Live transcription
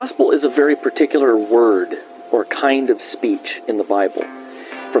Gospel is a very particular word or kind of speech in the Bible.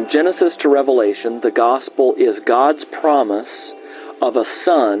 From Genesis to Revelation, the gospel is God's promise of a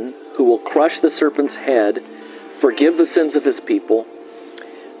son who will crush the serpent's head, forgive the sins of his people,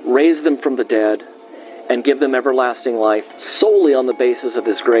 raise them from the dead, and give them everlasting life solely on the basis of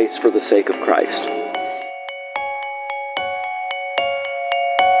his grace for the sake of Christ.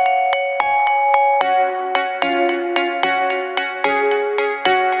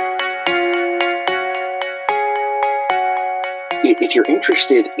 If you're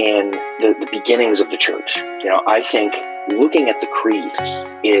interested in the beginnings of the church, I think looking at the creed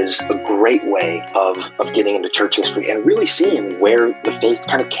is a great way of getting into church history and really seeing where the faith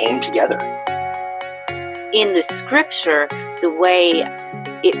kind of came together. In the scripture, the way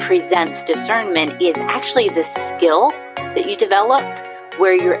it presents discernment is actually the skill that you develop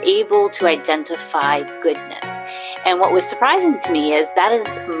where you're able to identify goodness. And what was surprising to me is that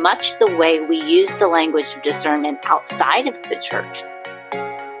is much the way we use the language of discernment outside of the church.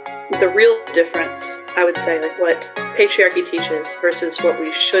 The real difference, I would say, like what patriarchy teaches versus what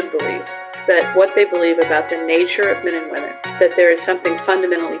we should believe, is that what they believe about the nature of men and women, that there is something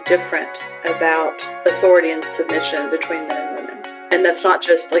fundamentally different about authority and submission between men and women. And that's not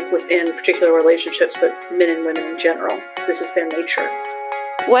just like within particular relationships, but men and women in general. This is their nature.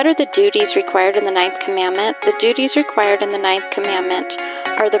 What are the duties required in the Ninth Commandment? The duties required in the Ninth Commandment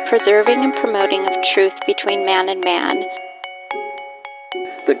are the preserving and promoting of truth between man and man.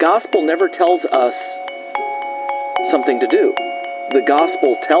 The gospel never tells us something to do. The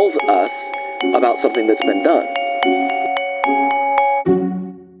gospel tells us about something that's been done.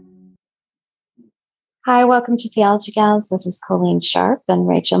 Hi, welcome to Theology Gals. This is Colleen Sharp, and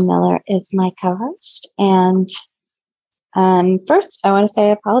Rachel Miller is my co-host. And first, I want to say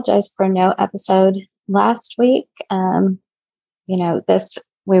I apologize for no episode last week.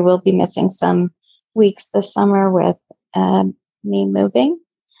 We will be missing some weeks this summer with me moving.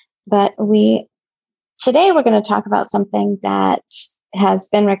 But today we're going to talk about something that has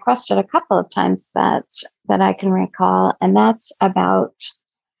been requested a couple of times that I can recall, and that's about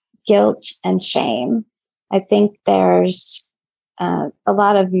guilt and shame. I think there's a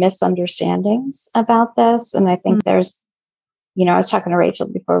lot of misunderstandings about this, and I think there's, I was talking to Rachel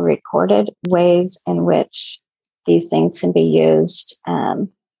before we recorded, ways in which these things can be used in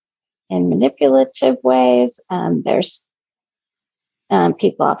manipulative ways. There's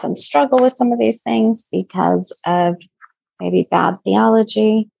people often struggle with some of these things because of maybe bad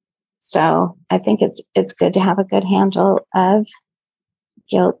theology. So I think it's good to have a good handle of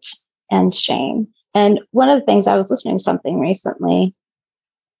guilt and shame. And one of the things, I was listening to something recently,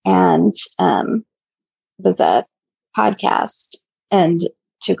 and it was a podcast, and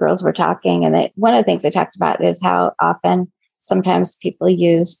two girls were talking, and one of the things they talked about is how often sometimes people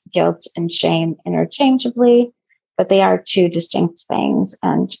use guilt and shame interchangeably, but they are two distinct things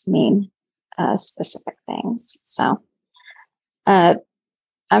and mean specific things. So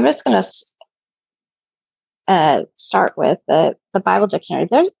I'm just going to start with the Bible dictionary.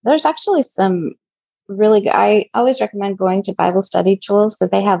 There's actually some really good, I always recommend going to Bible study tools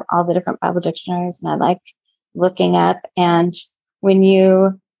because they have all the different Bible dictionaries, and I like looking up. And when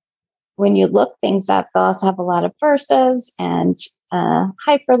you look things up, they'll also have a lot of verses and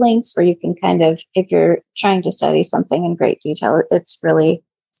hyperlinks where you can kind of, if you're trying to study something in great detail, it's really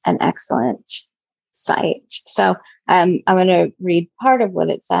an excellent site. So I'm going to read part of what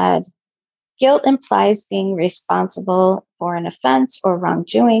it said. Guilt implies being responsible for an offense or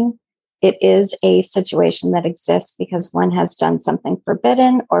wrongdoing. It is a situation that exists because one has done something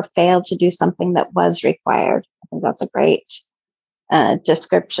forbidden or failed to do something that was required. I think that's a great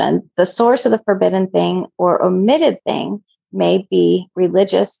description. The source of the forbidden thing or omitted thing may be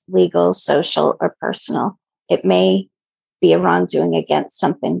religious, legal, social, or personal. It may be a wrongdoing against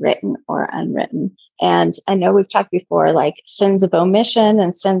something written or unwritten. And I know we've talked before, like sins of omission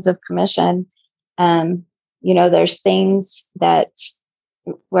and sins of commission. There's things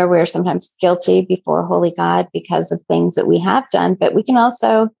where we're sometimes guilty before holy God because of things that we have done, but we can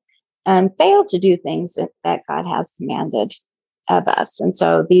also fail to do things that God has commanded of us. And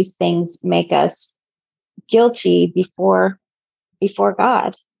so these things make us guilty before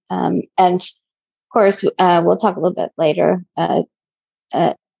God. And of course, we'll talk a little bit later, a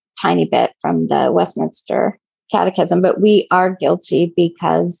tiny bit from the Westminster Catechism, but we are guilty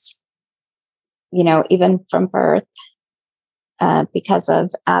because, even from birth, because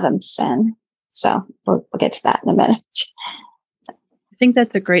of Adam's sin. So we'll get to that in a minute. I think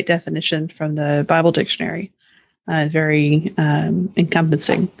that's a great definition from the Bible dictionary. It's very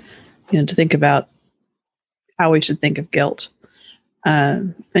encompassing, to think about how we should think of guilt.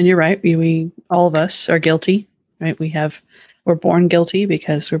 And you're right. We all of us are guilty, right? We're born guilty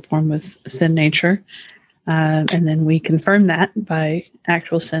because we're born with sin nature. And then we confirm that by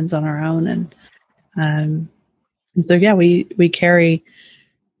actual sins on our own. And so, yeah, we carry,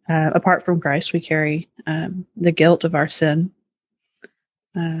 apart from Christ, we carry the guilt of our sin.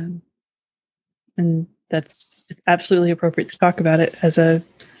 And that's absolutely appropriate to talk about it as a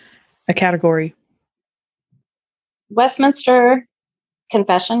category. Westminster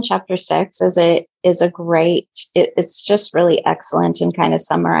Confession, chapter 6, is a great, it's just really excellent in kind of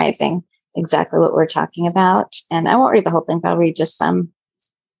summarizing exactly what we're talking about. And I won't read the whole thing, but I'll read just some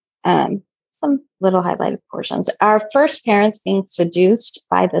little highlighted portions. Our first parents, being seduced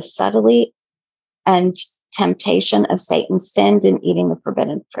by the subtlety and temptation of Satan, sinned in eating the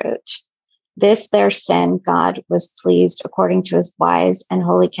forbidden fruit. This their sin God was pleased, according to his wise and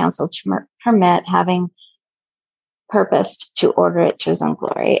holy counsel, to permit, having purposed to order it to his own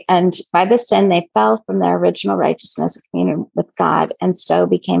glory. And by this sin, they fell from their original righteousness of communion with God, and so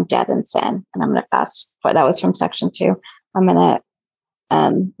became dead in sin. And I'm going to fast forward. That was from section 2. I'm going to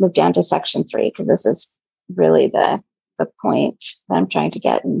move down to section 3, because this is really the point that I'm trying to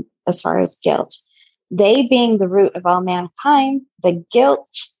get in, as far as guilt. They, being the root of all mankind, the guilt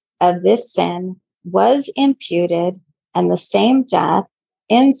of this sin was imputed, and the same death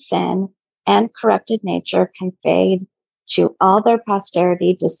in sin and corrupted nature conveyed to all their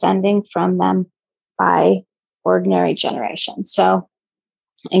posterity, descending from them by ordinary generation. So,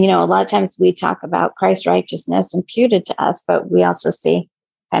 and, a lot of times we talk about Christ's righteousness imputed to us, but we also see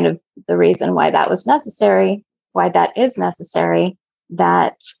kind of the reason why that was necessary, why that is necessary,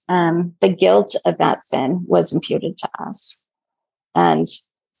 that the guilt of that sin was imputed to us. And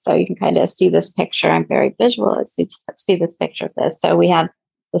so you can kind of see this picture. I'm very visual. See this picture of this. So we have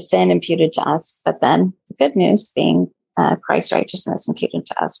the sin imputed to us, but then the good news being Christ's righteousness imputed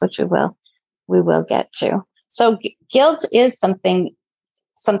to us, which we will get to. So guilt is something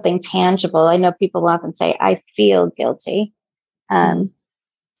tangible. I know people often say, "I feel guilty," and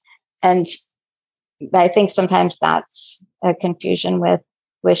I think sometimes that's a confusion with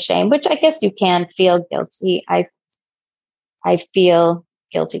shame, which I guess you can feel guilty. I feel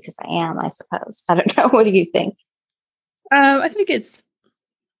guilty because I am, I suppose. I don't know. What do you think? I think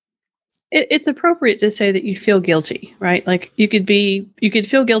it's appropriate to say that you feel guilty, right? Like you could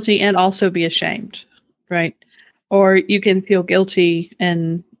feel guilty and also be ashamed, right? Or you can feel guilty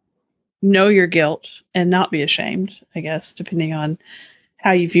and know your guilt and not be ashamed, I guess, depending on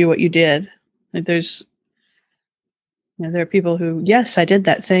how you view what you did. Like there are people who, yes, I did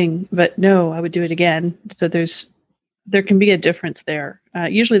that thing, but no, I would do it again. So there can be a difference there.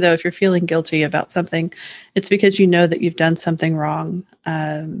 Usually, though, if you're feeling guilty about something, it's because you know that you've done something wrong,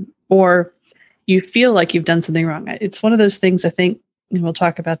 or you feel like you've done something wrong. It's one of those things, I think, and we'll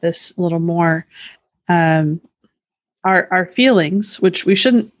talk about this a little more, our feelings, which we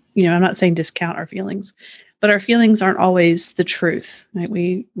shouldn't, I'm not saying discount our feelings, but our feelings aren't always the truth, right?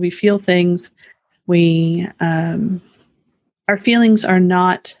 We feel things, our feelings are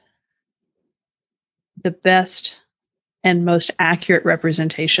not the best and most accurate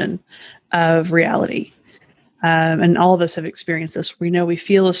representation of reality. And all of us have experienced this. We know we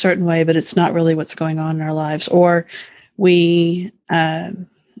feel a certain way, but it's not really what's going on in our lives. Or we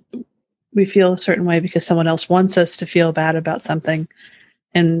feel a certain way because someone else wants us to feel bad about something,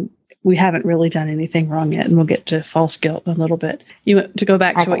 and we haven't really done anything wrong yet. And we'll get to false guilt in a little bit. To go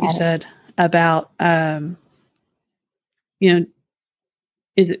back to what you said about, is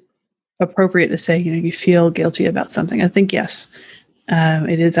it appropriate to say, you feel guilty about something? I think yes,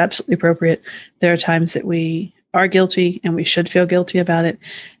 it is absolutely appropriate. There are times that we are guilty and we should feel guilty about it,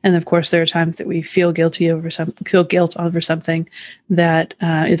 and of course, there are times that we feel guilt over something that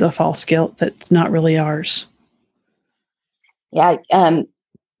is a false guilt that's not really ours. Yeah,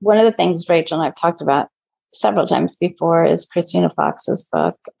 one of the things Rachel and I've talked about several times before is Christina Fox's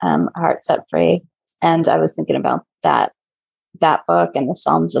book, Heart Set Free, and I was thinking about that book and the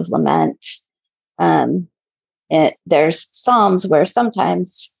Psalms of Lament. There's Psalms where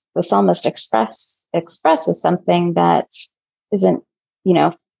sometimes the psalmist expresses something that isn't,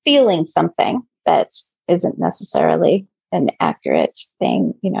 feeling something that isn't necessarily an accurate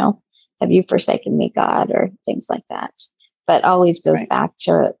thing, have you forsaken me, God, or things like that. But always goes back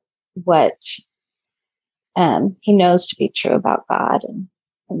to what he knows to be true about God and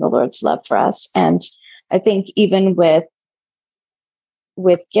the Lord's love for us. And I think even with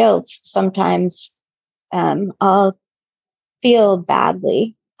guilt, sometimes I'll feel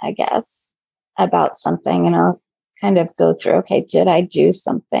badly, I guess, about something, and I'll kind of go through, okay, did I do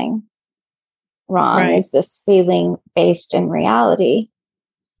something wrong? Right. Is this feeling based in reality?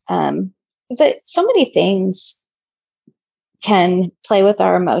 That so many things can play with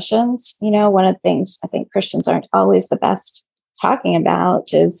our emotions. One of the things I think Christians aren't always the best talking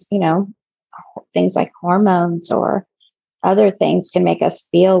about is, things like hormones or other things can make us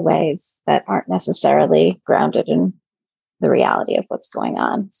feel ways that aren't necessarily grounded in the reality of what's going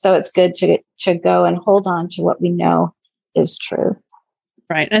on. So it's good to go and hold on to what we know is true.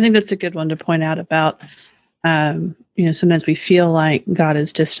 Right. I think that's a good one to point out about, sometimes we feel like God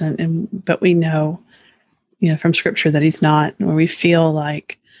is distant, but we know, from Scripture that He's not, or we feel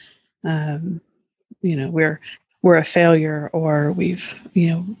like, we're a failure, or we've,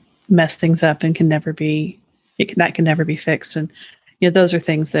 messed things up and can never be fixed. And, those are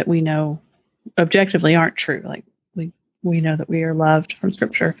things that we know objectively aren't true. Like we know that we are loved from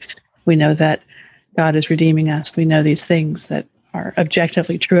Scripture. We know that God is redeeming us. We know these things that are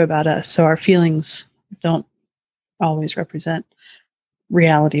objectively true about us. So our feelings don't always represent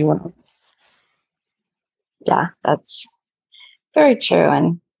reality well. Yeah, that's very true.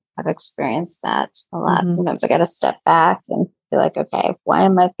 And I've experienced that a lot. Mm-hmm. Sometimes I got to step back and be like, okay, why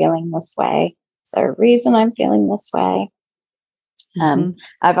am I feeling this way? Is there a reason I'm feeling this way? Mm-hmm.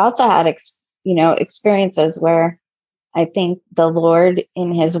 I've also had, experiences where I think the Lord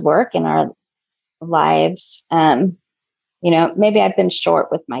in His work in our lives, maybe I've been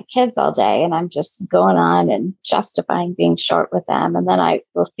short with my kids all day and I'm just going on and justifying being short with them. And then I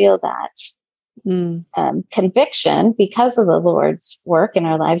will feel that conviction because of the Lord's work in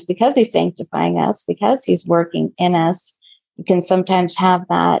our lives, because He's sanctifying us, because He's working in us. You can sometimes have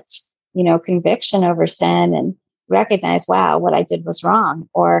that, conviction over sin and recognize, wow, what I did was wrong.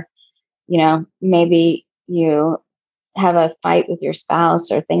 Or, maybe you have a fight with your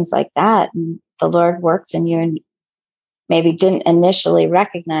spouse or things like that. And the Lord works in you and maybe didn't initially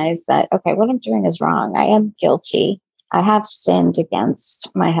recognize that, okay, what I'm doing is wrong. I am guilty. I have sinned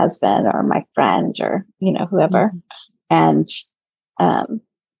against my husband or my friend or, whoever. And,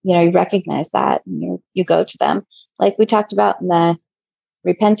 you recognize that and you go to them like we talked about in the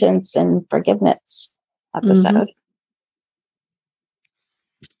repentance and forgiveness episode.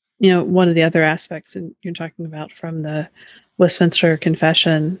 One of the other aspects, and you're talking about from the Westminster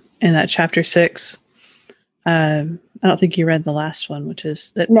Confession in that chapter 6, I don't think you read the last one, which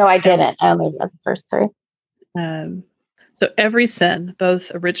is that. No, I didn't. I only read the first 3. So every sin,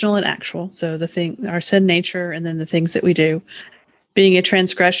 both original and actual, so our sin nature, and then the things that we do, being a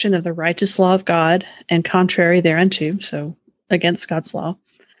transgression of the righteous law of God and contrary thereunto, so against God's law,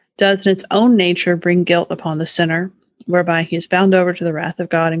 does in its own nature bring guilt upon the sinner, whereby he is bound over to the wrath of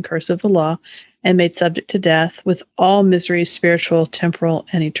God and curse of the law, and made subject to death with all miseries, spiritual, temporal,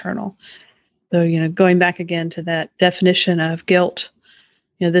 and eternal. So, going back again to that definition of guilt,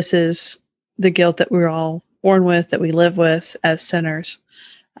 this is the guilt that we're all born with, that we live with as sinners.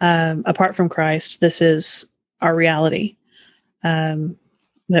 Apart from Christ, this is our reality,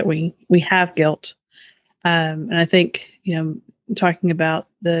 that we have guilt. And I think, talking about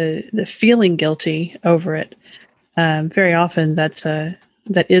the feeling guilty over it, very often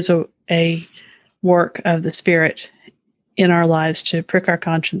that is a work of the Spirit in our lives to prick our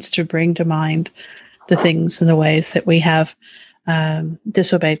conscience, to bring to mind the things and the ways that we have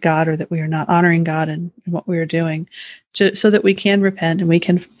disobeyed God, or that we are not honoring God in what we are doing, so that we can repent and we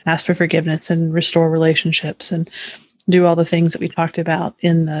can ask for forgiveness and restore relationships and do all the things that we talked about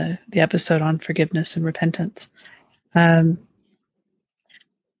in the episode on forgiveness and repentance. And,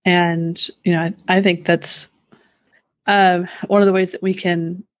 I think that's one of the ways that we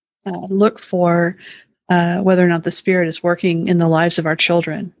can look for whether or not the Spirit is working in the lives of our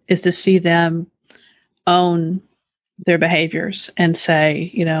children, is to see them own their behaviors and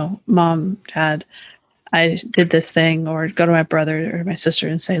say, Mom, Dad, I did this thing, or go to my brother or my sister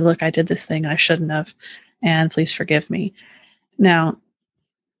and say, look, I did this thing I shouldn't have, and please forgive me. Now,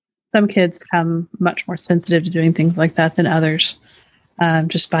 some kids come much more sensitive to doing things like that than others,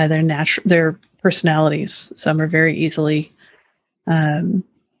 just by their personalities. Some are very easily, I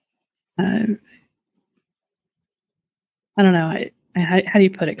don't know, how do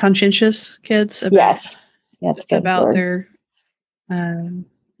you put it? Conscientious kids about, yes, that's good about word. their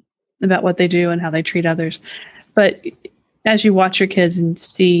about what they do and how they treat others. But as you watch your kids and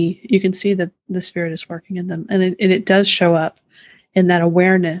you can see that the Spirit is working in them, and it does show up in that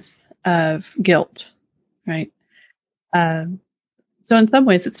awareness of guilt, right? So in some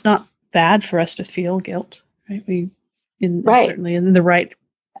ways, it's not bad for us to feel guilt, right? Certainly in the right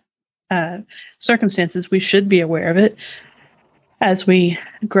circumstances, we should be aware of it as we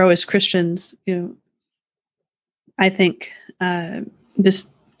grow as Christians. I think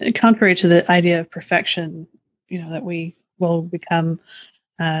just contrary to the idea of perfection, that we will become,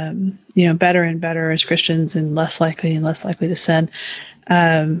 better and better as Christians and less likely to sin,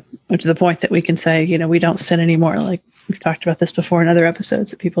 to the point that we can say, we don't sin anymore. Like we've talked about this before in other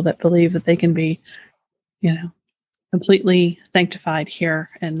episodes, that people that believe that they can be, completely sanctified here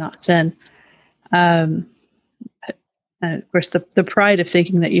and not sin. Of course, the pride of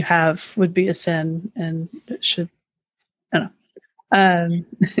thinking that you have would be a sin, and it should, kind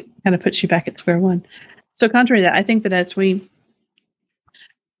of puts you back at square one. So contrary to that, I think that as we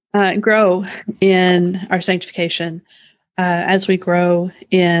grow in our sanctification, as we grow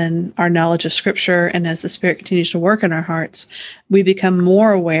in our knowledge of Scripture, and as the Spirit continues to work in our hearts, we become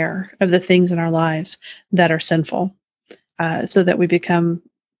more aware of the things in our lives that are sinful, so that we become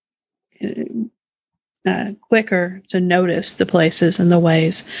quicker to notice the places and the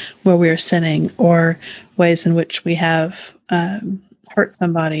ways where we are sinning, or ways in which we have hurt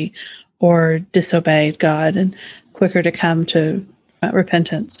somebody or disobeyed God, and quicker to come to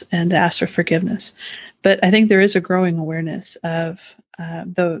repentance and to ask for forgiveness. But I think there is a growing awareness of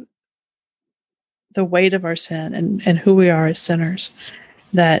the weight of our sin and who we are as sinners,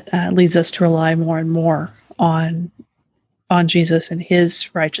 that leads us to rely more and more on Jesus and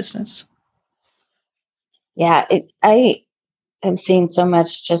His righteousness. Yeah, I have seen so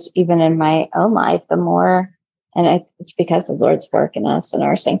much just even in my own life, the more, and it's because of the Lord's work in us and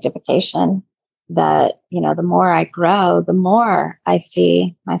our sanctification, that, the more I grow, the more I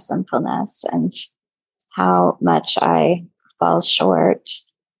see my sinfulness and how much I fall short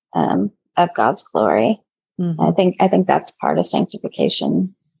of God's glory. Mm-hmm. I think that's part of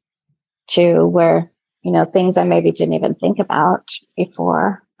sanctification too, where, things I maybe didn't even think about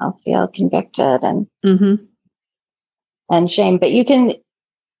before, I'll feel convicted and mm-hmm. and shame. But you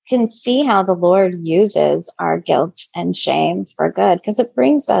can see how the Lord uses our guilt and shame for good, because it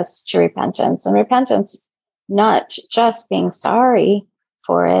brings us to repentance, and repentance, not just being sorry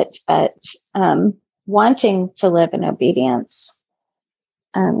for it, but wanting to live in obedience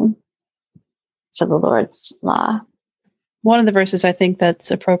to the Lord's law. One of the verses I think that's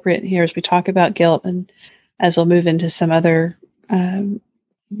appropriate here as we talk about guilt, and as we'll move into some other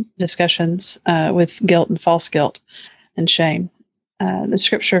discussions with guilt and false guilt and shame. The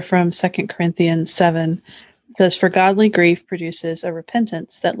scripture from 2 Corinthians 7 says, "For godly grief produces a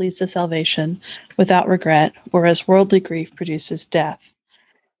repentance that leads to salvation without regret, whereas worldly grief produces death."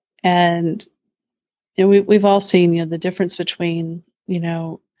 And we've all seen, the difference between,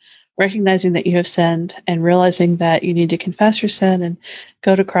 recognizing that you have sinned and realizing that you need to confess your sin and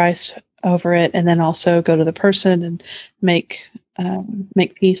go to Christ over it, and then also go to the person and make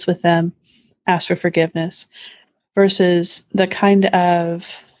peace with them, ask for forgiveness, versus the kind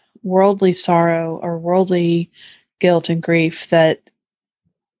of worldly sorrow or worldly guilt and grief that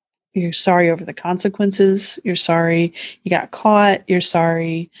you're sorry over the consequences, you're sorry you got caught, you're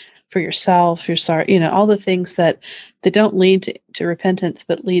sorry for yourself, you're sorry, all the things that don't lead to repentance,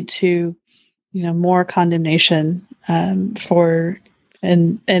 but lead to, more condemnation for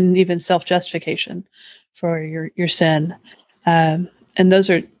and even self-justification for your sin. And those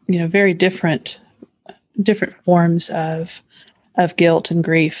are, very different forms of guilt and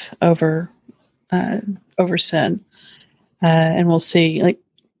grief over sin. And we'll see, like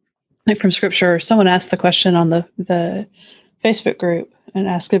from Scripture, someone asked the question on the Facebook group and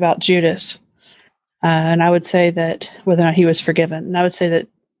asked about Judas. And I would say that whether or not he was forgiven. And I would say that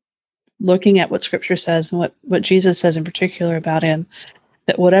looking at what Scripture says and what Jesus says in particular about him,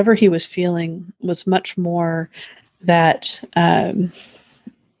 that whatever he was feeling was much more that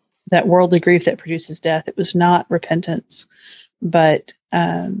worldly grief that produces death. It was not repentance, but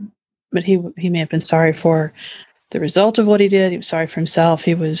he may have been sorry for the result of what he did. He was sorry for himself.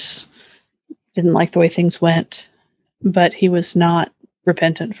 He didn't like the way things went, but he was not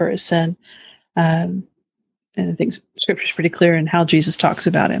repentant for his sin. And I think Scripture is pretty clear in how Jesus talks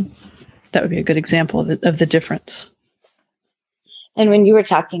about him. That would be a good example of the difference. And when you were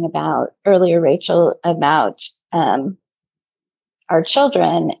talking about earlier, Rachel, about our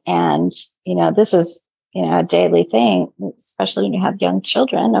children, and this is a daily thing, especially when you have young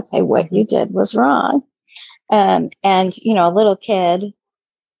children. Okay, what you did was wrong, and a little kid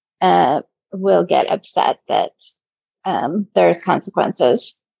will get upset that there's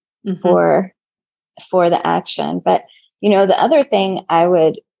consequences mm-hmm. for the action. But the other thing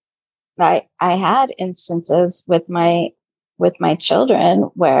I had instances with my children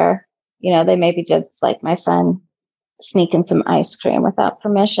where they maybe did, like my son sneaking some ice cream without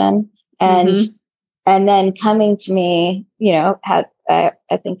permission, and mm-hmm. and then coming to me, I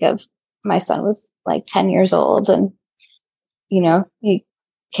think of my son was like 10 years old, and he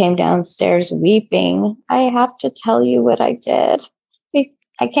came downstairs weeping. I have to tell you what I did.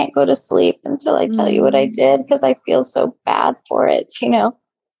 I can't go to sleep until I tell you what I did because I feel so bad for it,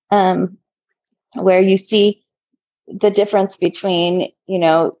 where you see the difference between,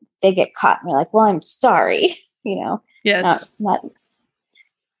 they get caught and they're like, well, I'm sorry, Yes. not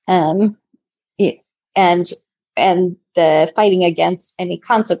and the fighting against any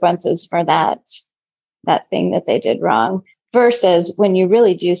consequences for that thing that they did wrong, versus when you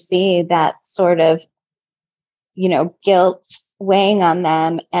really do see that sort of, guilt weighing on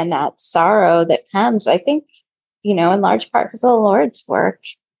them and that sorrow that comes, I think, in large part because of the Lord's work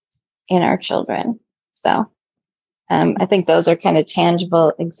in our children. So I think those are kind of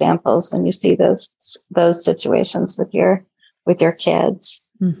tangible examples when you see those situations with your kids.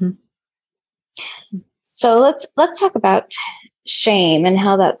 Mm-hmm. So let's talk about shame and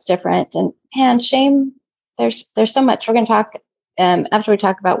how that's different. And shame, there's so much. We're going to talk after we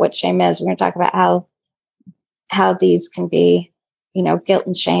talk about what shame is. We're going to talk about how these can be, guilt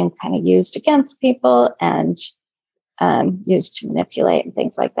and shame kind of used against people and used to manipulate and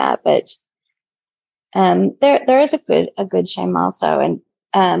things like that. But there is a good shame also. And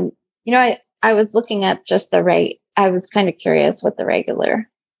I was looking up just the rate. I was kind of curious what the regular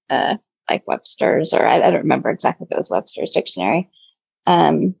like Webster's, or I don't remember exactly if it was Webster's dictionary,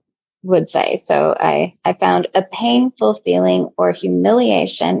 would say. So I found a painful feeling or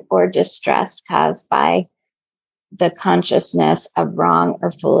humiliation or distress caused by the consciousness of wrong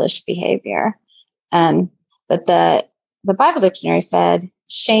or foolish behavior. But the Bible dictionary said,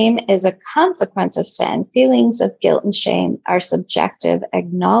 shame is a consequence of sin. Feelings of guilt and shame are subjective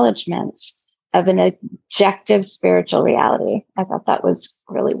acknowledgments of an objective spiritual reality. I thought that was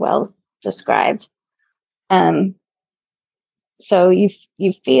really well described. So you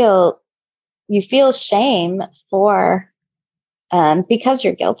feel shame for because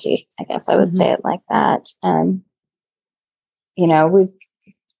you're guilty. I guess I would say it like that.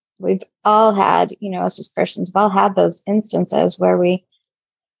 We've all had, as Christians, we've all had those instances where we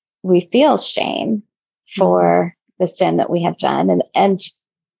feel shame for the sin that we have done. And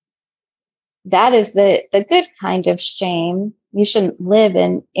that is the good kind of shame. You shouldn't live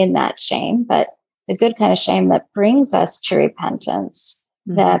in that shame, but the good kind of shame that brings us to repentance,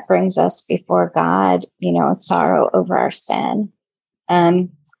 that brings us before God, sorrow over our sin.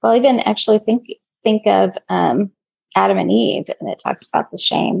 Well, even actually think of Adam and Eve, and it talks about the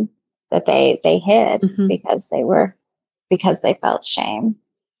shame that they hid because they felt shame.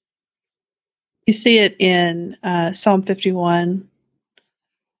 You see it in Psalm 51,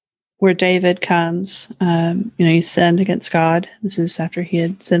 where David comes. He sinned against God. This is after he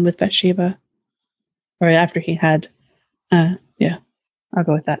had sinned with Bathsheba, or after he had. I'll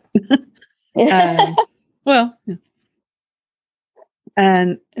go with that.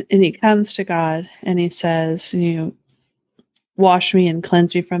 And he comes to God and he says, wash me and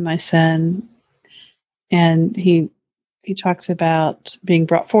cleanse me from my sin. And he talks about being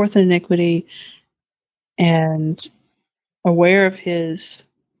brought forth in iniquity and aware of his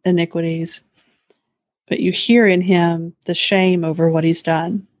iniquities, but you hear in him the shame over what he's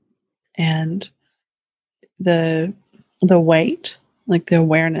done and the weight, like the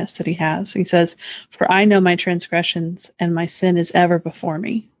awareness that he has. He says, for I know my transgressions and my sin is ever before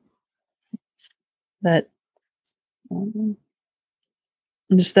me. That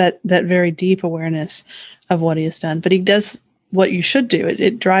just that very deep awareness of what he has done. But he does what you should do.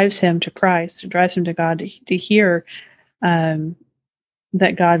 It drives him to Christ. It drives him to God to hear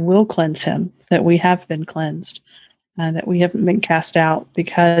that God will cleanse him, that we have been cleansed, that we haven't been cast out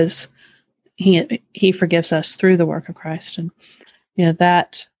because he forgives us through the work of Christ. And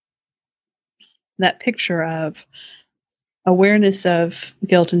that picture of awareness of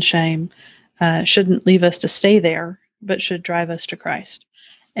guilt and shame shouldn't leave us to stay there, but should drive us to Christ.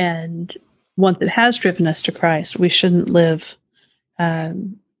 And once it has driven us to Christ, we shouldn't live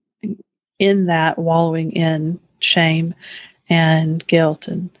in that, wallowing in shame and guilt.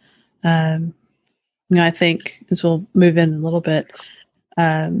 And I think as we'll move in a little bit,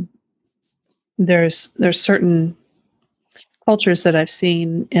 there's certain cultures that I've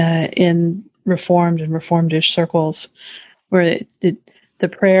seen in Reformed and Reformed-ish circles where the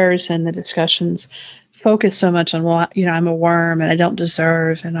prayers and the discussions focus so much on, well, I'm a worm and I don't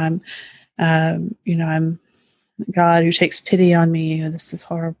deserve, and I'm God who takes pity on me, this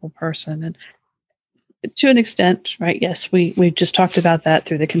horrible person. And to an extent, right? Yes, we just talked about that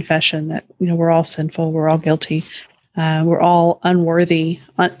through the confession that, we're all sinful, we're all guilty, we're all unworthy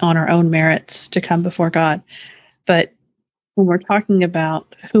on our own merits to come before God. But when we're talking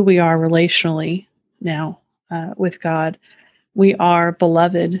about who we are relationally now with God, We are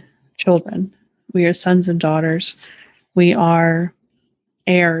beloved children. We are sons and daughters. We are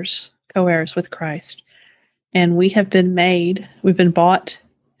heirs, co-heirs with Christ. And we've been bought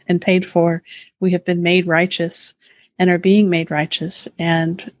and paid for. We have been made righteous and are being made righteous.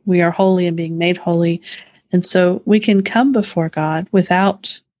 And we are holy and being made holy. And so we can come before God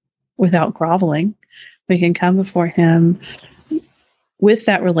without groveling. We can come before him with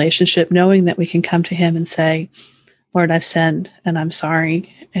that relationship, knowing that we can come to him and say, Lord, I've sinned and I'm sorry,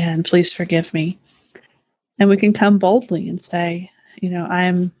 and please forgive me. And we can come boldly and say,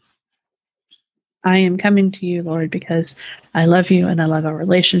 I am coming to you, Lord, because I love you and I love our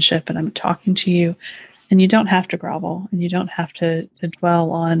relationship and I'm talking to you. And you don't have to grovel, and you don't have to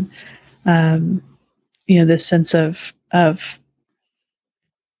dwell on, this sense of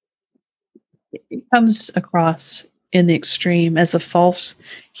it comes across in the extreme as a false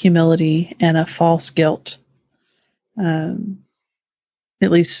humility and a false guilt. At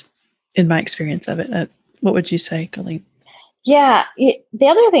least in my experience of it. What would you say, Colleen? Yeah. The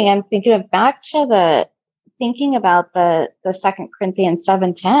other thing I'm thinking of, back to thinking about the 2 Corinthians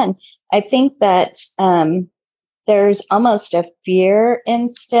 7:10, I think that there's almost a fear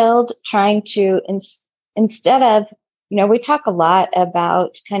instilled trying to, instead of, we talk a lot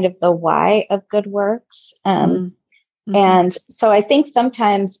about kind of the why of good works. And so I think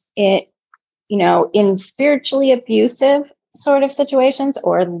sometimes in spiritually abusive sort of situations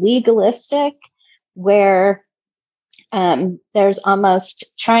or legalistic, where there's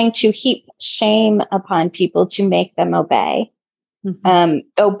almost trying to heap shame upon people to make them obey,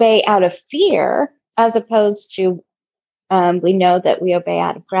 obey out of fear, as opposed to we know that we obey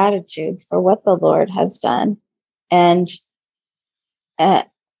out of gratitude for what the Lord has done. And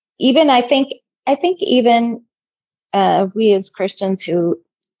even I think even we as Christians who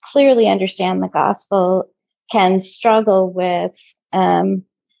clearly understand the gospel can struggle with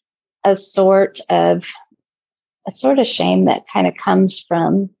a sort of shame that kind of comes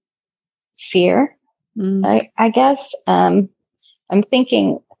from fear. I guess I'm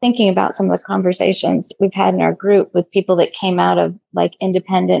thinking about some of the conversations we've had in our group with people that came out of like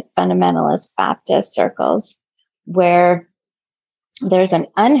independent fundamentalist Baptist circles, where there's an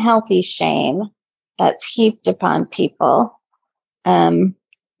unhealthy shame that's heaped upon people,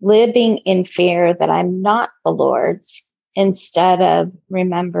 living in fear that I'm not the Lord's, instead of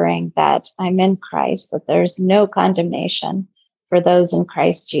remembering that I'm in Christ, that there's no condemnation for those in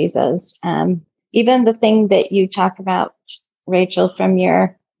Christ Jesus. Even the thing that you talk about, Rachel, from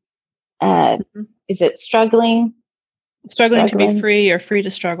your, is it struggling to be free or free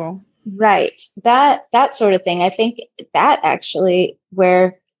to struggle? Right. That sort of thing. I think that actually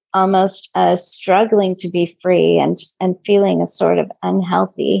where almost struggling to be free and feeling a sort of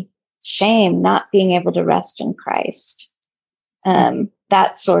unhealthy shame, not being able to rest in Christ.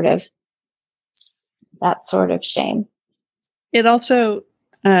 That sort of shame. It also,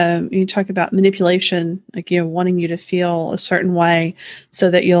 you talk about manipulation, like, wanting you to feel a certain way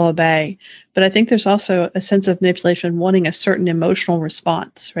so that you'll obey. But I think there's also a sense of manipulation, wanting a certain emotional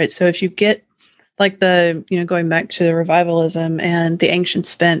response, right? So if you get like going back to revivalism and the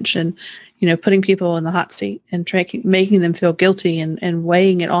ancient bench and, putting people in the hot seat and making them feel guilty and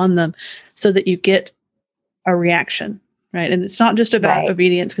weighing it on them so that you get a reaction. Right. And it's not just about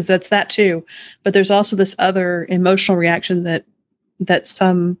obedience, because that's that too. But there's also this other emotional reaction that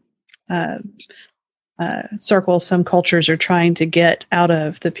some circles, some cultures are trying to get out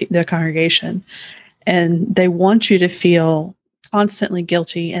of the congregation. And they want you to feel constantly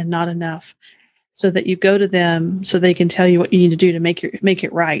guilty and not enough, so that you go to them so they can tell you what you need to do to make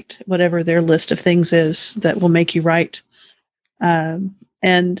it right, whatever their list of things is that will make you right.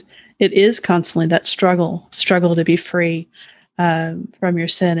 And it is constantly that struggle to be free from your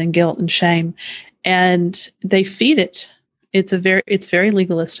sin and guilt and shame, and they feed it. It's very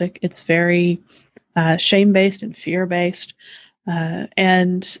legalistic. It's very shame based and fear based.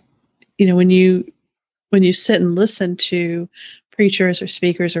 And when you sit and listen to preachers or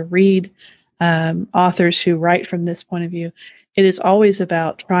speakers or read authors who write from this point of view, it is always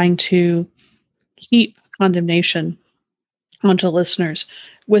about trying to heap condemnation onto listeners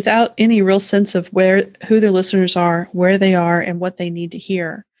without any real sense of who their listeners are, where they are, and what they need to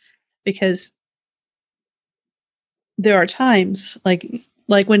hear. Because there are times like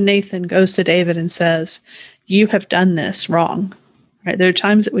when Nathan goes to David and says, "You have done this wrong." Right? There are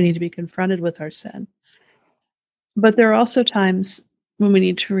times that we need to be confronted with our sin. But there are also times when we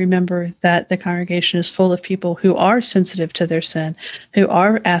need to remember that the congregation is full of people who are sensitive to their sin, who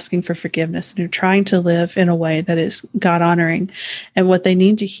are asking for forgiveness, and who are trying to live in a way that is God-honoring. And what they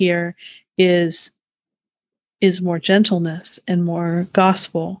need to hear is is more gentleness and more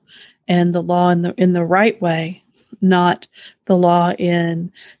gospel, and the law in the right way, not the law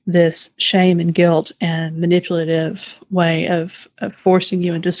in this shame and guilt and manipulative way of forcing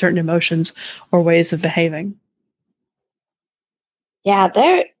you into certain emotions or ways of behaving. Yeah,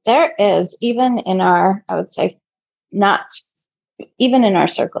 there is, even in our, I would say, not even in our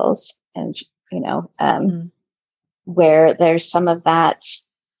circles, and where there's some of that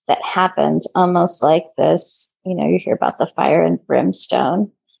happens, almost like this. You hear about the fire and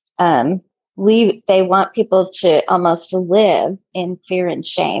brimstone. They want people to almost live in fear and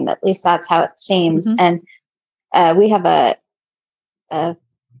shame. At least that's how it seems. And we have a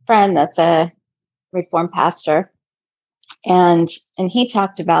friend that's a Reformed pastor, and he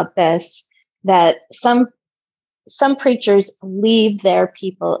talked about this, that some preachers leave their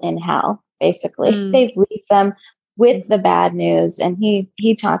people in hell. Basically, they leave them with the bad news. And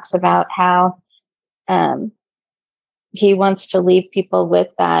he talks about how he wants to leave people with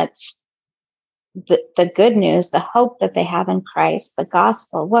that. The good news, the hope that they have in Christ, the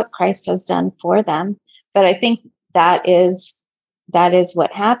gospel, what Christ has done for them. But I think that is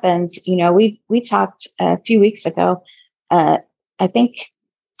what happens. We talked a few weeks ago. I think,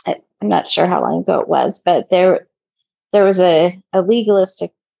 I'm not sure how long ago it was, but there was a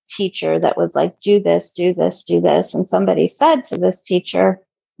legalistic teacher that was like, do this, do this, do this. And somebody said to this teacher,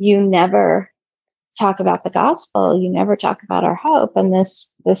 you never talk about the gospel. You never talk about our hope. And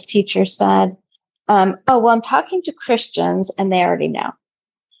this teacher said, oh, well, I'm talking to Christians and they already know.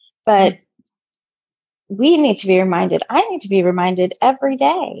 But we need to be reminded. I need to be reminded every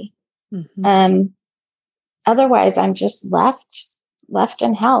day. Otherwise, I'm just left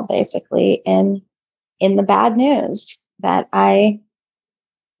in hell, basically, in the bad news that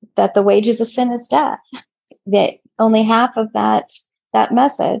the wages of sin is death. That only half of that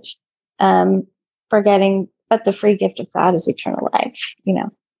message, forgetting, but the free gift of God is eternal life.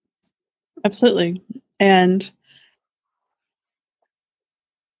 Absolutely. And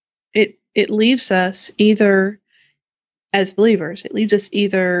it leaves us either, as believers, it leaves us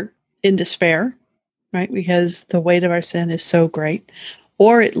either in despair, right? Because the weight of our sin is so great,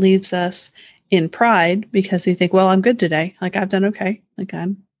 or it leaves us in pride because we think, well, I'm good today. Like, I've done okay. Like,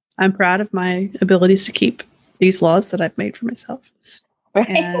 I'm proud of my abilities to keep these laws that I've made for myself. Right.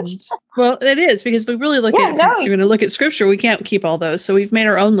 And well, it is, because we really look at, you're going to look at scripture, we can't keep all those. So we've made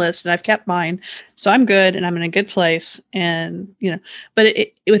our own list, and I've kept mine. So I'm good, and I'm in a good place. And, but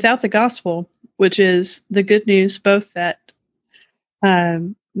without the gospel, which is the good news, both that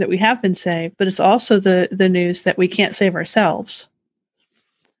we have been saved, but it's also the news that we can't save ourselves.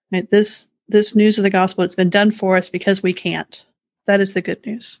 Right? This news of the gospel, it's been done for us because we can't. That is the good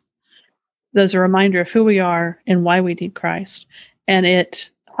news. There's a reminder of who we are and why we need Christ. And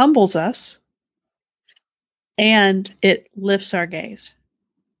it humbles us, and it lifts our gaze.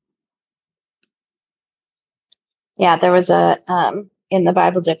 Yeah, there was in the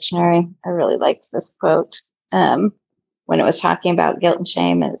Bible dictionary, I really liked this quote when it was talking about guilt and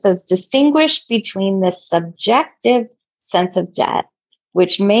shame. And it says, distinguish between the subjective sense of debt,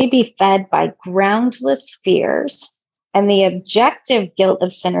 which may be fed by groundless fears, and the objective guilt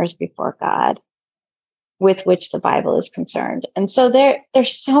of sinners before God, with which the Bible is concerned. And so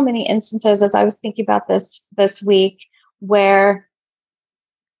there's so many instances, as I was thinking about this week, where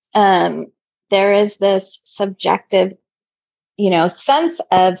there is this subjective, sense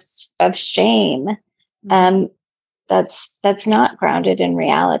of shame that's not grounded in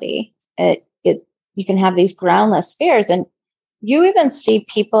reality. You can have these groundless fears, and you even see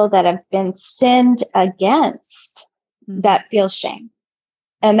people that have been sinned against that feel shame,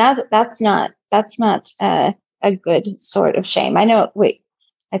 and that's not a good sort of shame.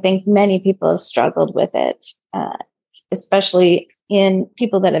 I think many people have struggled with it, especially in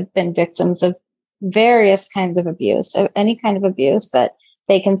people that have been victims of various kinds of abuse, of any kind of abuse, that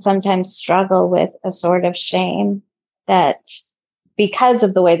they can sometimes struggle with a sort of shame that, because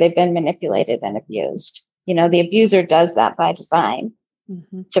of the way they've been manipulated and abused. The abuser does that by design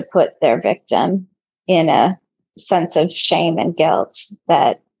to put their victim in a sense of shame and guilt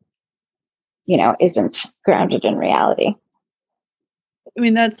that isn't grounded in reality. I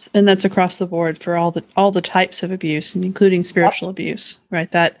mean, that's across the board for all the types of abuse, and including spiritual abuse,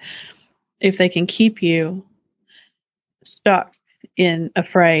 right? That if they can keep you stuck in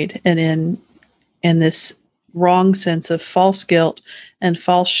afraid and in this wrong sense of false guilt and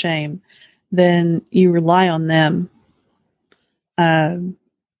false shame, then you rely on them,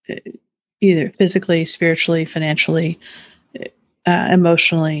 either physically, spiritually, financially,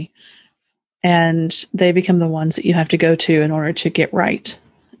 emotionally. And they become the ones that you have to go to in order to get right,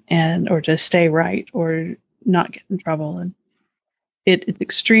 or to stay right, or not get in trouble. And it's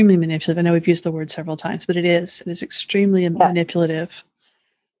extremely manipulative. I know we've used the word several times, but it is extremely manipulative.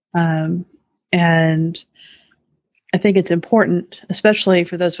 And I think it's important, especially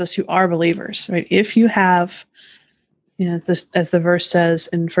for those of us who are believers, right? If you have, this, as the verse says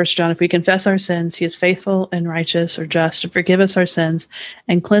in 1 John, if we confess our sins, he is faithful and righteous or just to forgive us our sins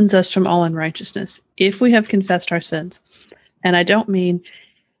and cleanse us from all unrighteousness. If we have confessed our sins, and I don't mean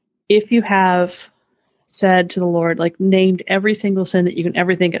if you have said to the Lord, like named every single sin that you can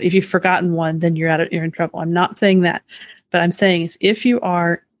ever think of, if you've forgotten one, then you're in trouble. I'm not saying that, but I'm saying is if you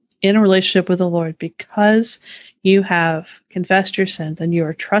are in a relationship with the Lord because you have confessed your sins and you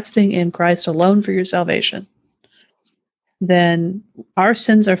are trusting in Christ alone for your salvation, then our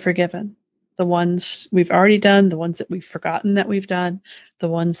sins are forgiven. The ones we've already done, the ones that we've forgotten that we've done, the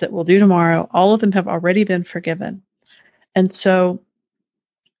ones that we'll do tomorrow, all of them have already been forgiven. And so,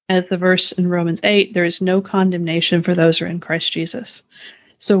 as the verse in Romans 8, there is no condemnation for those who are in Christ Jesus.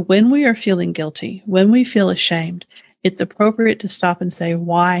 So when we are feeling guilty, when we feel ashamed, it's appropriate to stop and say,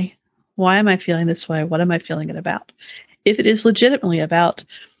 why? Why am I feeling this way? What am I feeling it about? If it is legitimately about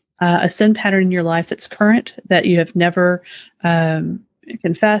a sin pattern in your life that's current, that you have never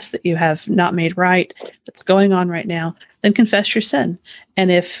confessed, that you have not made right, that's going on right now, then confess your sin.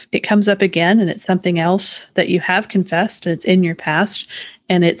 And if it comes up again and it's something else that you have confessed, and it's in your past,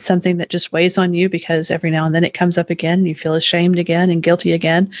 and it's something that just weighs on you because every now and then it comes up again, and you feel ashamed again and guilty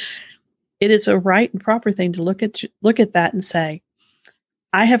again, it is a right and proper thing to look at that and say,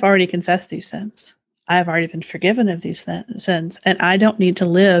 I have already confessed these sins. I have already been forgiven of these sins, and I don't need to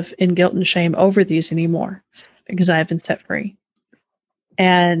live in guilt and shame over these anymore because I have been set free.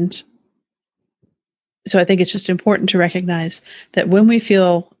 And so I think it's just important to recognize that when we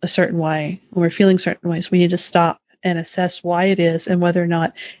feel a certain way, when we're feeling certain ways, we need to stop and assess why it is and whether or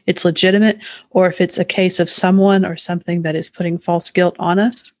not it's legitimate or if it's a case of someone or something that is putting false guilt on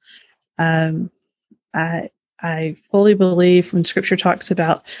us. I fully believe when Scripture talks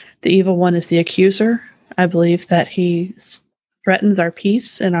about the evil one as the accuser, I believe that he threatens our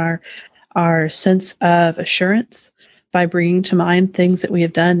peace and our sense of assurance by bringing to mind things that we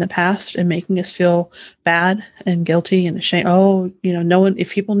have done in the past and making us feel bad and guilty and ashamed. Oh, no one,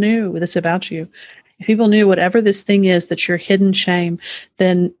 if people knew this about you, if people knew whatever this thing is that's your hidden shame,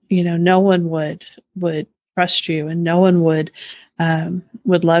 then, no one would trust you and no one would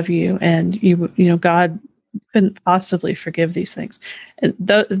love you. And God couldn't possibly forgive these things. And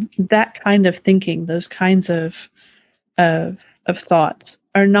that kind of thinking, those kinds of thoughts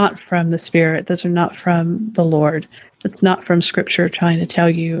are not from the Spirit. Those are not from the Lord. It's not from Scripture trying to tell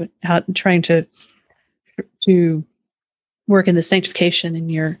you trying to work in the sanctification in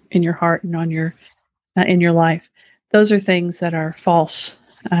your heart and on your in your life. Those are things that are false.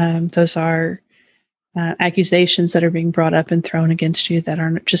 Those are accusations that are being brought up and thrown against you that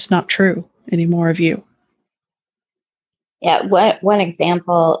are just not true anymore of you. Yeah, one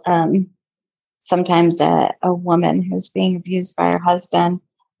example, sometimes a woman who's being abused by her husband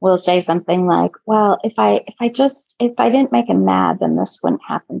will say something like, well, if I didn't make him mad, then this wouldn't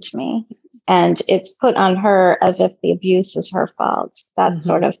happen to me. And it's put on her as if the abuse is her fault. That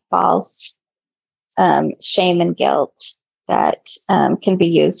sort of false shame and guilt that can be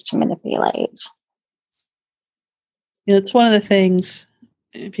used to manipulate. It's one of the things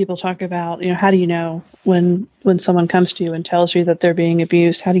people talk about, how do you know when someone comes to you and tells you that they're being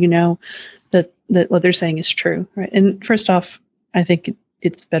abused? How do you know that what they're saying is true? Right. And first off, I think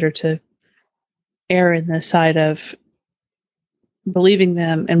it's better to err in the side of believing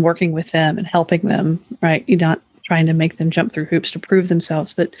them and working with them and helping them, right? You're not trying to make them jump through hoops to prove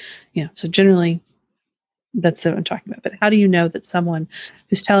themselves, but so generally that's what I'm talking about. But how do you know that someone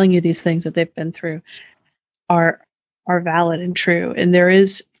who's telling you these things that they've been through are valid and true? And there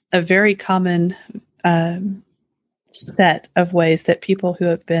is a very common set of ways that people who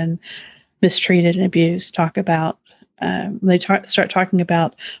have been mistreated and abused talk about. They start talking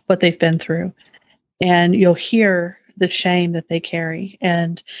about what they've been through, and you'll hear the shame that they carry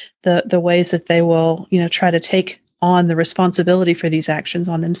and the ways that they will, try to take on the responsibility for these actions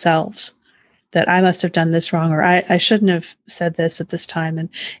on themselves. That I must have done this wrong, or I shouldn't have said this at this time. And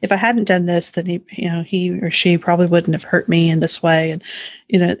if I hadn't done this, then he or she probably wouldn't have hurt me in this way.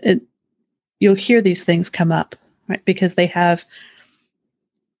 And, you'll hear these things come up, right? Because they have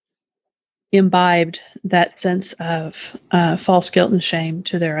imbibed that sense of false guilt and shame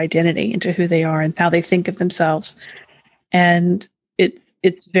to their identity and to who they are and how they think of themselves. And it's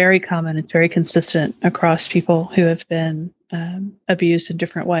very common. It's very consistent across people who have been abused in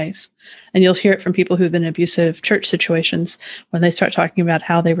different ways. And you'll hear it from people who've been in abusive church situations when they start talking about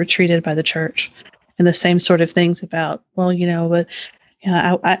how they were treated by the church and the same sort of things about, well, but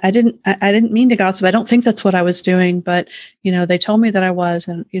I didn't mean to gossip. I don't think that's what I was doing, but they told me that I was,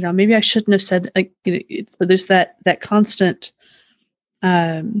 and maybe I shouldn't have said. There's that constant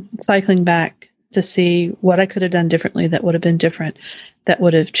cycling back to see what I could have done differently that would have been different, that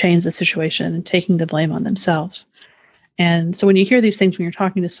would have changed the situation, and taking the blame on themselves. And so when you hear these things, when you're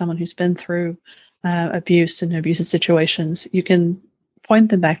talking to someone who's been through abuse and abusive situations, you can point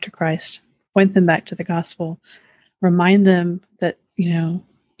them back to Christ, point them back to the gospel, remind them that,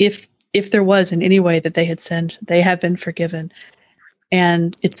 if there was in any way that they had sinned, they have been forgiven.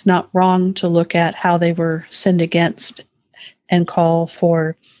 And it's not wrong to look at how they were sinned against and call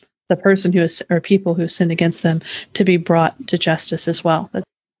for the person or people who sinned against them to be brought to justice as well.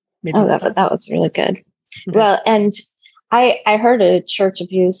 That was really good. Okay. Well, and I heard a church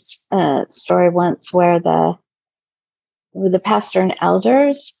abuse story once where the pastor and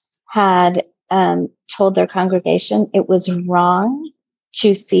elders had told their congregation it was wrong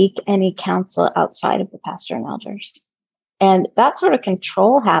to seek any counsel outside of the pastor and elders. And that sort of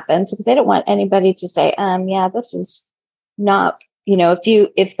control happens because they don't want anybody to say, this is not,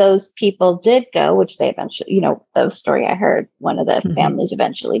 if those people did go, which they eventually, the story I heard, one of the families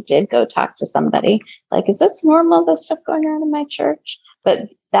eventually did go talk to somebody like, is this normal, this stuff going on in my church? But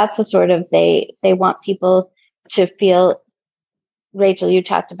that's a sort of, they want people to feel, Rachel, you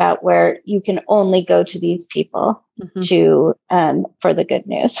talked about where you can only go to these people to for the good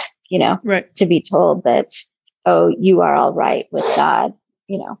news, right. To be told that, oh, you are all right with God,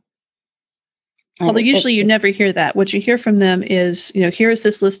 Although usually you never hear that. What you hear from them is, here is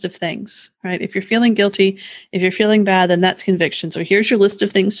this list of things, right? If you're feeling guilty, if you're feeling bad, then that's conviction. So here's your list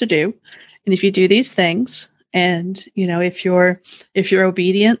of things to do. And if you do these things, and, if your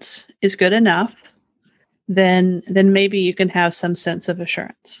obedience is good enough, then maybe you can have some sense of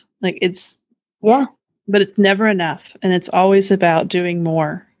assurance. Like but it's never enough. And it's always about doing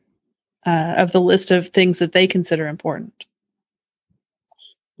more of the list of things that they consider important.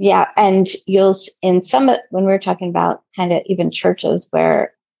 Yeah. And when we're talking about kind of even churches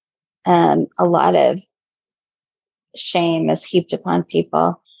where a lot of shame is heaped upon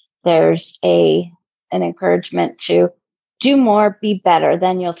people, there's an encouragement to do more, be better,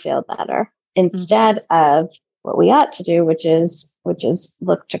 then you'll feel better. Instead of what we ought to do, which is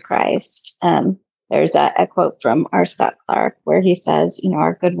look to Christ. There's a quote from R. Scott Clark where he says,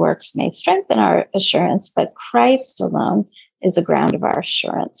 our good works may strengthen our assurance, but Christ alone is the ground of our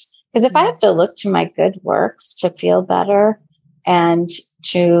assurance. Because if I have to look to my good works to feel better and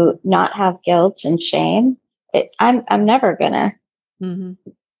to not have guilt and shame, I'm never gonna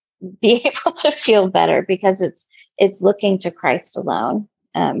be able to feel better, because it's looking to Christ alone.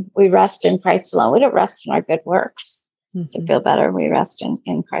 We rest in Christ alone. We don't rest in our good works to feel better. We rest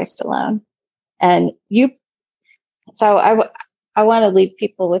in Christ alone. And so I want to leave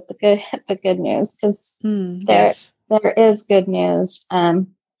people with the good news, because there is good news. One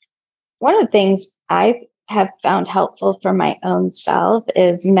of the things I have found helpful for my own self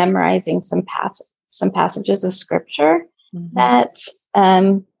is memorizing some passages of scripture that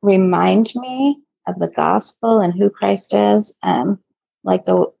remind me of the gospel and who Christ is. Like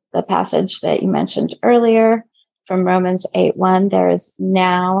the passage that you mentioned earlier from Romans 8:1, there is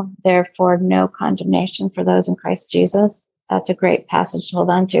now, therefore, no condemnation for those in Christ Jesus. That's a great passage to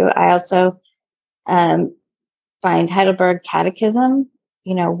hold on to. I also find Heidelberg Catechism,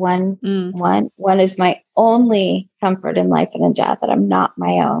 one is my only comfort in life and in death, that I'm not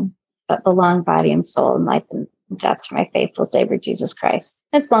my own, but belong body and soul in life and death to my faithful Savior, Jesus Christ.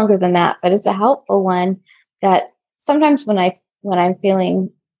 It's longer than that, but it's a helpful one that sometimes when I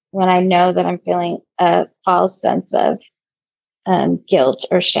know that I'm feeling a false sense of guilt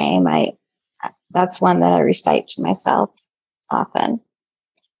or shame, that's one that I recite to myself often.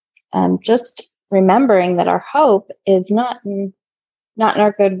 Just remembering that our hope is not in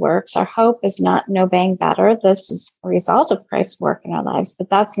our good works. Our hope is not in obeying better. This is a result of Christ's work in our lives, but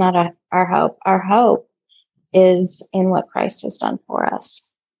that's not our hope. Our hope is in what Christ has done for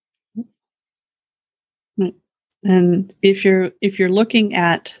us. And if you're looking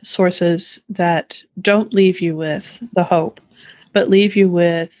at sources that don't leave you with the hope, but leave you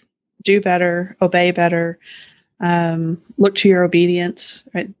with do better, obey better, look to your obedience,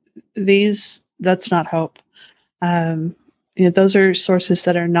 right? That's not hope. Those are sources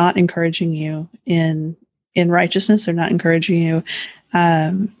that are not encouraging you in righteousness. They're not encouraging you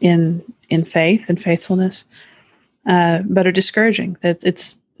in faith and faithfulness, but are discouraging. That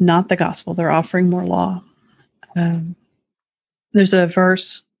it's not the gospel. They're offering more law. There's a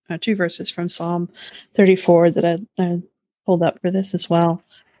verse, 2 verses from Psalm 34 that I pulled up for this as well.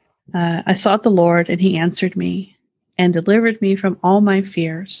 I sought the Lord, and he answered me and delivered me from all my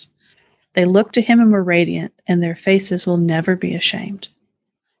fears. They looked to him and were radiant, and their faces will never be ashamed.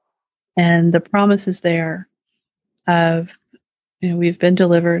 And the promise is there of, we've been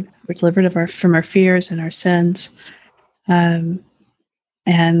delivered. We're delivered from our fears and our sins. And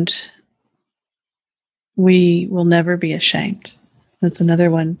we will never be ashamed. That's another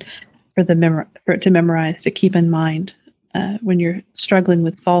one for to memorize, to keep in mind when you're struggling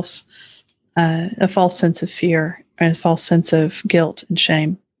with a false sense of fear and a false sense of guilt and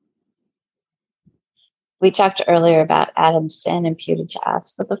shame. We talked earlier about Adam's sin imputed to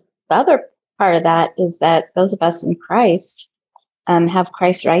us, but the other part of that is that those of us in Christ have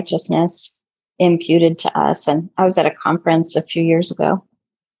Christ's righteousness imputed to us. And I was at a conference a few years ago,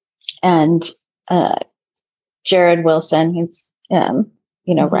 and Jared Wilson, who's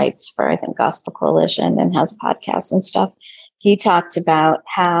writes for, I think, Gospel Coalition and has podcasts and stuff. He talked about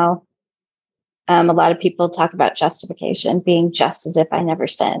how a lot of people talk about justification being just as if I never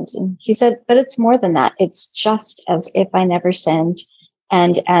sinned. And he said, but it's more than that. It's just as if I never sinned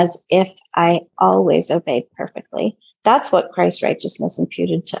and as if I always obeyed perfectly. That's what Christ's righteousness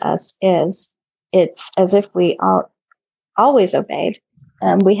imputed to us is. It's as if we always obeyed.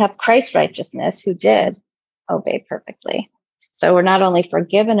 We have Christ's righteousness who did obey perfectly. So we're not only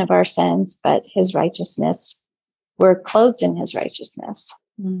forgiven of our sins, but his righteousness, we're clothed in his righteousness.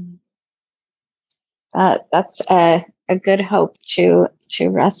 Mm. That's a good hope to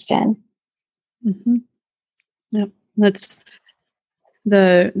rest in. Mm-hmm. Yep. That's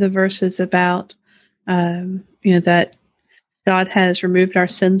the verses about, that God has removed our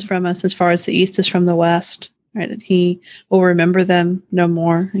sins from us as far as the east is from the west, right? That he will remember them no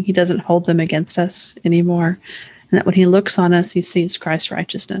more. He doesn't hold them against us anymore. And that when he looks on us, he sees Christ's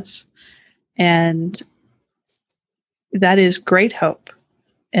righteousness. And that is great hope.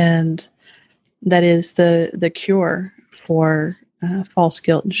 And that is the cure for false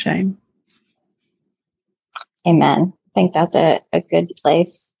guilt and shame. Amen. I think that's a good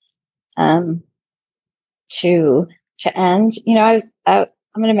place to end. I'm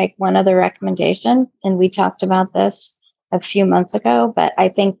going to make one other recommendation, and we talked about this a few months ago, but I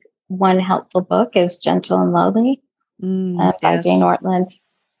think one helpful book is Gentle and Lowly by Dane Ortland.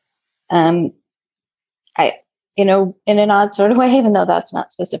 In an odd sort of way, even though that's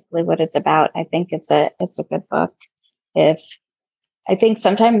not specifically what it's about, I think it's a good book. I think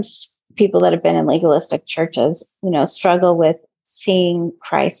sometimes people that have been in legalistic churches, struggle with seeing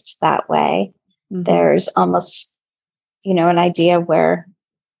Christ that way. Mm-hmm. There's almost, an idea where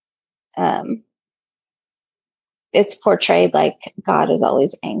it's portrayed like God is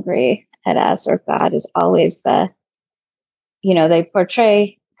always angry at us, or God is always they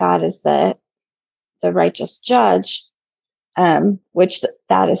portray God as the righteous judge, which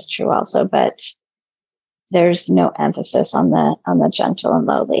that is true also, but there's no emphasis on the gentle and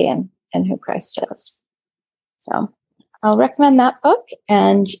lowly and who Christ is. So I'll recommend that book,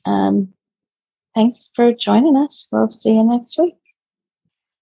 and thanks for joining us. We'll see you next week.